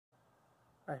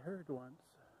I heard once,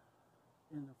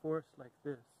 in a forest like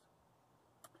this,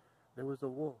 there was a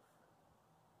wolf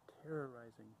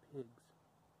terrorizing pigs.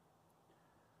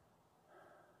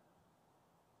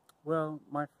 Well,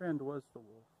 my friend was the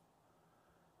wolf,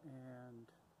 and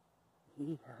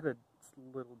he had a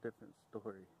little different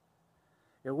story.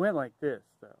 It went like this,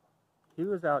 though. He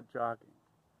was out jogging,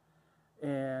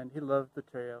 and he loved the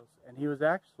trails, and he was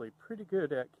actually pretty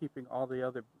good at keeping all the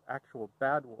other actual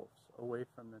bad wolves away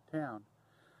from the town.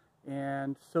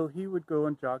 And so he would go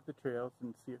and jog the trails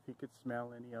and see if he could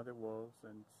smell any other wolves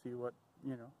and see what,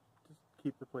 just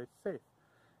keep the place safe.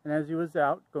 And as he was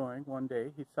out going one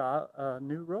day, he saw a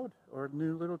new road or a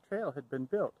new little trail had been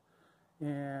built.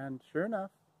 And sure enough,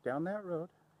 down that road,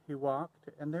 he walked,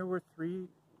 and there were 3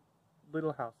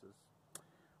 little houses.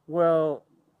 Well,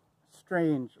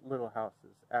 strange little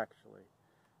houses, actually.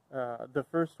 The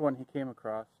first one he came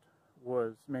across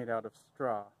was made out of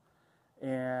straw.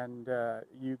 And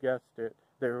you guessed it,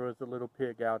 there was a little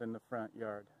pig out in the front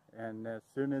yard. And as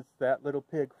soon as that little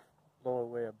pig, blow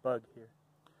away a bug here.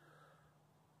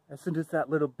 As soon as that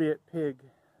little pig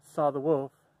saw the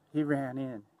wolf, he ran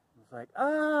in. He was like,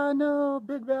 "Ah, no,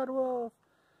 big bad wolf."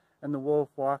 And the wolf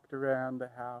walked around the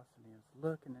house, and he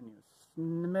was looking, and he was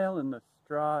smelling the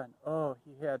straw, and oh,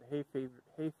 he had hay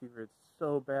fever. It's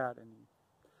so bad, and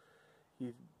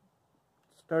he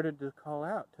started to call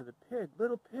out to the pig,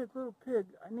 little pig,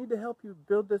 I need to help you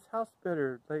build this house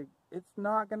better. Like, it's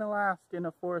not going to last in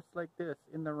a forest like this,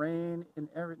 in the rain,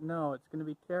 no, it's going to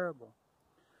be terrible."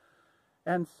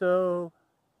 And so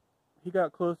he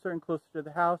got closer and closer to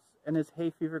the house, and his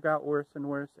hay fever got worse and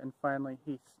worse, and finally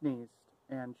he sneezed,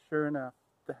 and sure enough,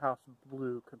 the house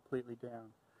blew completely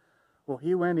down. Well,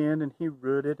 he went in and he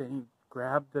rooted, and he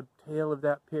grabbed the tail of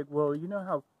that pig. Well, you know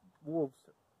how wolves,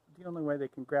 the only way they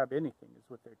can grab anything is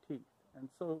with their teeth. And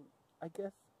so I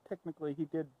guess technically he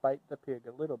did bite the pig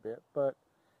a little bit, but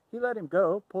he let him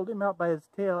go, pulled him out by his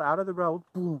tail out of the road,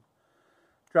 boom,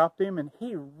 dropped him, and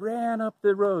he ran up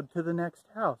the road to the next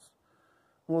house.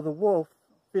 Well, the wolf,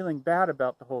 feeling bad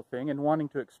about the whole thing and wanting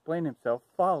to explain himself,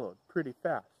 followed pretty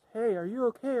fast. "Hey, are you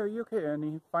okay? Are you okay?" And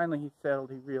he settled.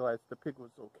 He realized the pig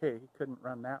was okay. He couldn't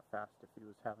run that fast if he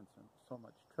was having so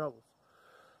much trouble.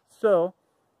 So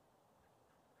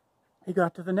he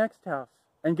got to the next house.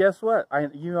 And guess what?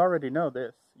 You already know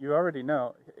this. You already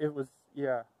know. It was,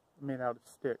 made out of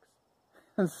sticks.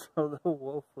 And so the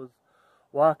wolf was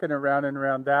walking around and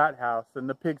around that house, and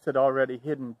the pigs had already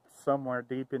hidden somewhere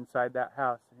deep inside that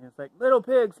house. And he was like, little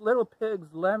pigs,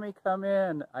 let me come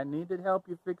in. I need to help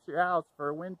you fix your house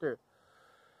for winter."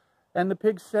 And the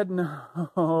pigs said,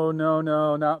 no,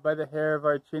 not by the hair of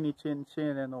our chinny chin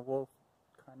chin. And the wolf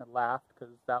kind of laughed,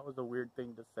 because that was a weird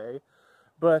thing to say.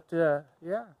 But,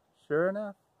 sure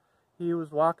enough, he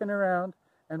was walking around,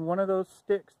 and one of those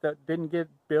sticks that didn't get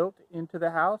built into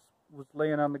the house was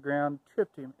laying on the ground,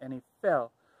 tripped him, and he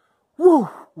fell. Woo!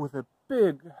 With a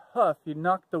big huff, he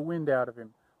knocked the wind out of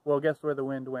him. Well, guess where the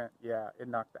wind went? Yeah, it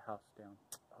knocked the house down.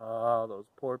 Oh, those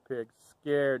poor pigs,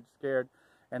 scared,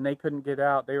 and they couldn't get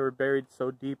out. They were buried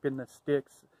so deep in the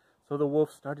sticks. So the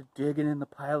wolf started digging in the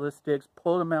pile of sticks,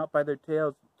 pulled them out by their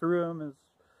tails, threw them as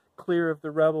clear of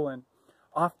the rubble, and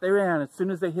off they ran. As soon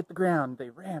as they hit the ground, they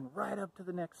ran right up to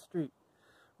the next street,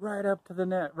 right up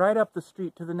the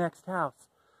street to the next house.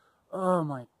 Oh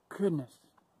my goodness.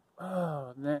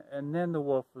 Oh, and then the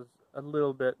wolf was a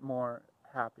little bit more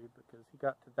happy because he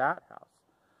got to that house.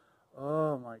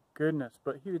 Oh my goodness.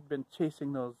 But he had been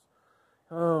chasing those,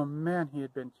 he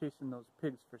had been chasing those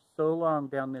pigs for so long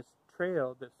down this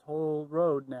trail, this whole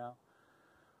road now.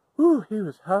 Whew, he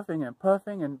was huffing and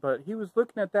puffing, but he was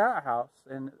looking at that house,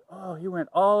 and he went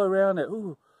all around it.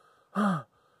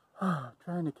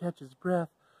 Trying to catch his breath.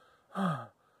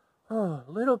 Oh,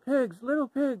 little pigs,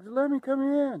 let me come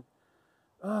in.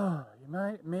 Oh, he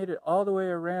made it all the way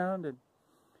around, and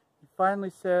he finally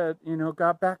said,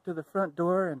 got back to the front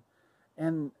door,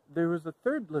 and there was a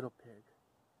third little pig.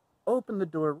 Opened the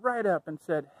door right up and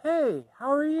said, "Hey,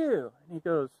 how are you?" And he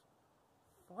goes,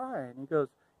 "Fine." He goes,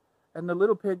 and the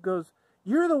little pig goes,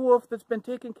 "You're the wolf that's been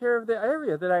taking care of the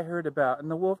area that I heard about." And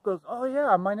the wolf goes, "Oh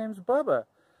yeah, my name's Bubba."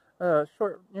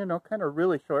 Short, kind of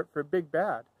really short for big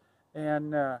bad.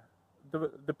 And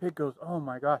the pig goes, "Oh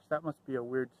my gosh, that must be a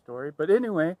weird story." But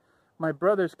anyway, my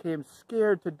brothers came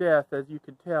scared to death, as you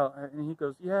could tell. And he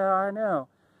goes, "Yeah, I know."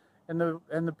 And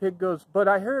the pig goes, "But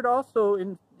I heard also,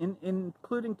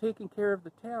 including taking care of the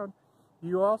town,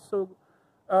 you also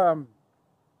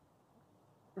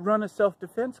run a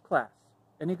self-defense class."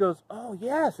 And he goes, "Oh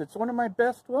yes, it's one of my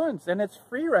best ones, and it's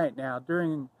free right now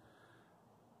during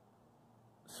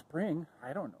spring."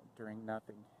 I don't know, during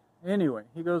nothing. Anyway,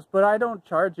 he goes, but I don't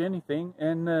charge anything.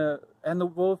 And the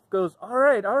wolf goes, all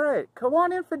right, come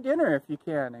on in for dinner if you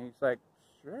can. And he's like,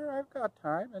 sure, I've got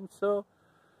time. And so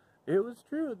it was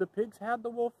true. The pigs had the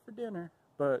wolf for dinner,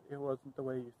 but it wasn't the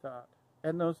way you thought.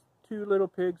 And those two little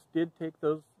pigs did take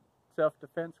those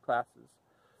self-defense classes,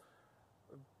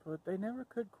 but they never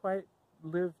could quite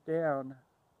live down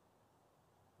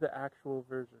the actual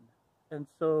version. And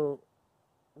so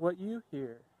what you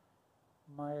hear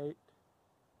might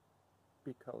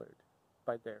be colored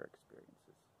by their experiences.